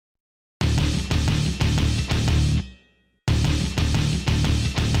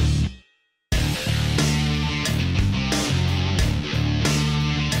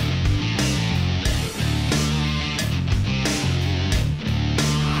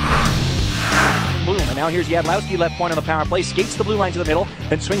Now here's Yadlowski, left point on the power play, skates the blue line to the middle,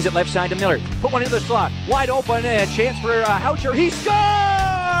 then swings it left side to Miller. Put one into the slot, wide open, and a chance for Houcher. He scores!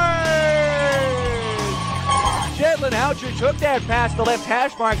 Jedlin Houcher took that past the left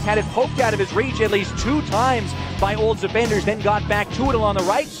hash marks, had it poked out of his reach at least 2 times by Old Defenders, then got back to it along the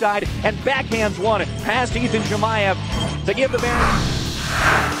right side and backhands one past Ethan Jemayev to give the Barons.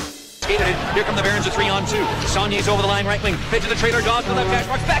 Skated it. Here come the Barons, a 3-on-2. Saulnier's over the line, right wing. Pitch to the trailer, Dawes to the left hash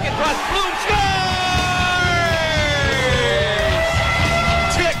marks, back in front. Bloom scores!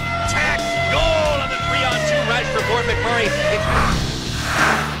 Tick-tack goal on the 3-on-2 rush for Fort McMurray. It's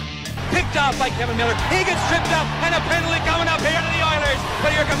picked off by Kevin Miller. He gets tripped up, and a penalty coming up here to the Oilers.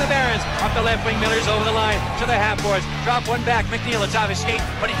 But here come the Barons. Up the left wing, Miller's over the line to the half boards. Drop one back. McNeil, it's off his skate,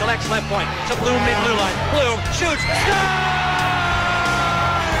 but he collects left point. To Bloom, mid-blue line. Bloom shoots. Scores!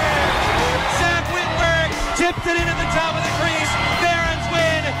 Tipped it in at the top of the crease. Barons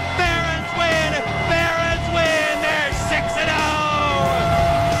win. Barons win. Barons win. They're 6-0.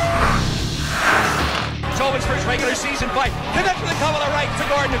 Tobin's first regular season fight. Connect with a couple of rights to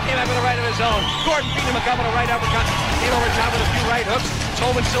Gordon, who came out with a right of his own. Gordon beat him a couple of right uppercuts. Came over top with a few right hooks.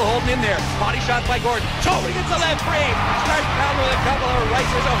 Tobin still holding in there. Body shot by Gordon. Tobin gets the left free. Starts pounding with a couple of rights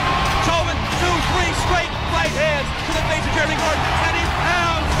of his own. Tobin, 2-3 straight right hands to the face of Jeremy Gordon. And he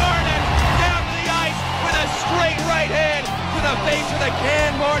pounds Gordon down to the ice with a straight right hand to the face of the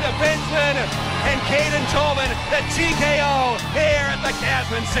Canmore defenseman. And Caden Tobin, the TKO here at the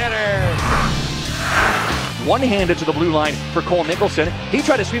Casman Center. One-handed to the blue line for Cole Nicholson. He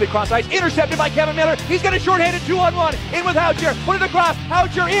tried to sweep it across ice, intercepted by Kevin Miller. He's got a short-handed 2-on-1. In with Houcher, put it across.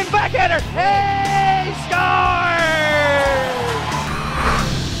 Houcher in, backhander. Hey, scores!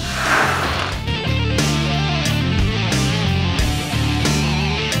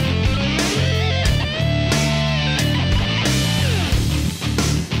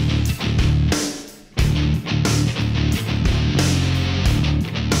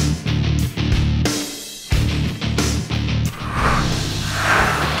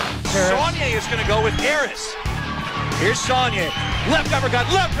 Saulnier is going to go with Harris. Here's Saulnier. Left uppercut,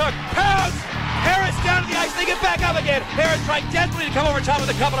 left hook, pounds! Harris down to the ice, they get back up again. Harris trying desperately to come over top with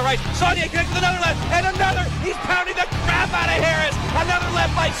a couple of rights. Saulnier connects with another left, and another. He's pounding the crap out of Harris. Another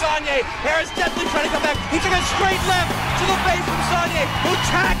left by Saulnier. Harris desperately trying to come back. He took a straight left to the face from Saulnier, who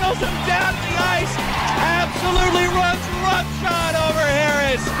tackles him down to the ice. Absolutely runs roughshod over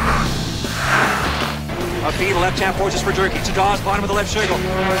Harris. A feed left half forwards is for Durkee to Dawes, bottom of the left circle.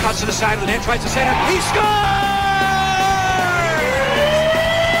 Cuts to the side of the net, tries to center. He scores!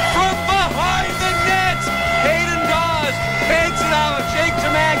 From behind the net, Hayden Dawes banks it out of Jake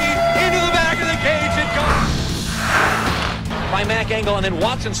Tamagi into the back of the cage. It goes by Mac Engel, and then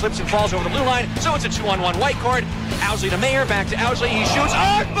Watson slips and falls over the blue line. So it's a 2-on-1 white cord. Owsley to Mayer, back to Owsley. He shoots.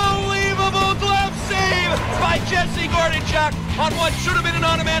 Unbelievable glove save by Jesse Gordonchuk on what should have been an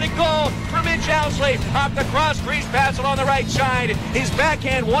automatic goal for Mitch Owsley. Off the cross crease pass along the right side. His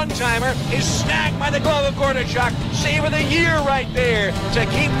backhand one-timer is snagged by the glove of Gordonchuk. Save of the year right there to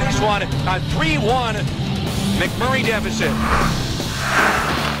keep this one a 3-1 McMurray deficit.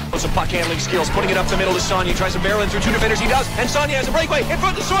 Some puck handling skills, putting it up the middle to Saulnier. Tries to barrel in through 2 defenders. He does, and Saulnier has a breakaway in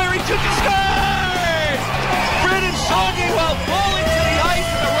front of Sawyer. He shoots and scores! Brendan Saulnier, while falling to the ice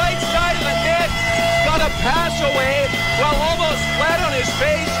on the right side of the net, got a pass away while almost flat on his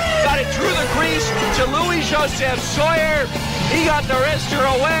face. Got it through the crease to Louis-Joseph Sawyer. He got the wrister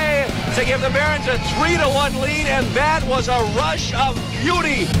away to give the Barons a 3-1 lead, and that was a rush of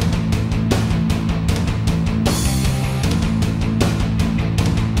beauty.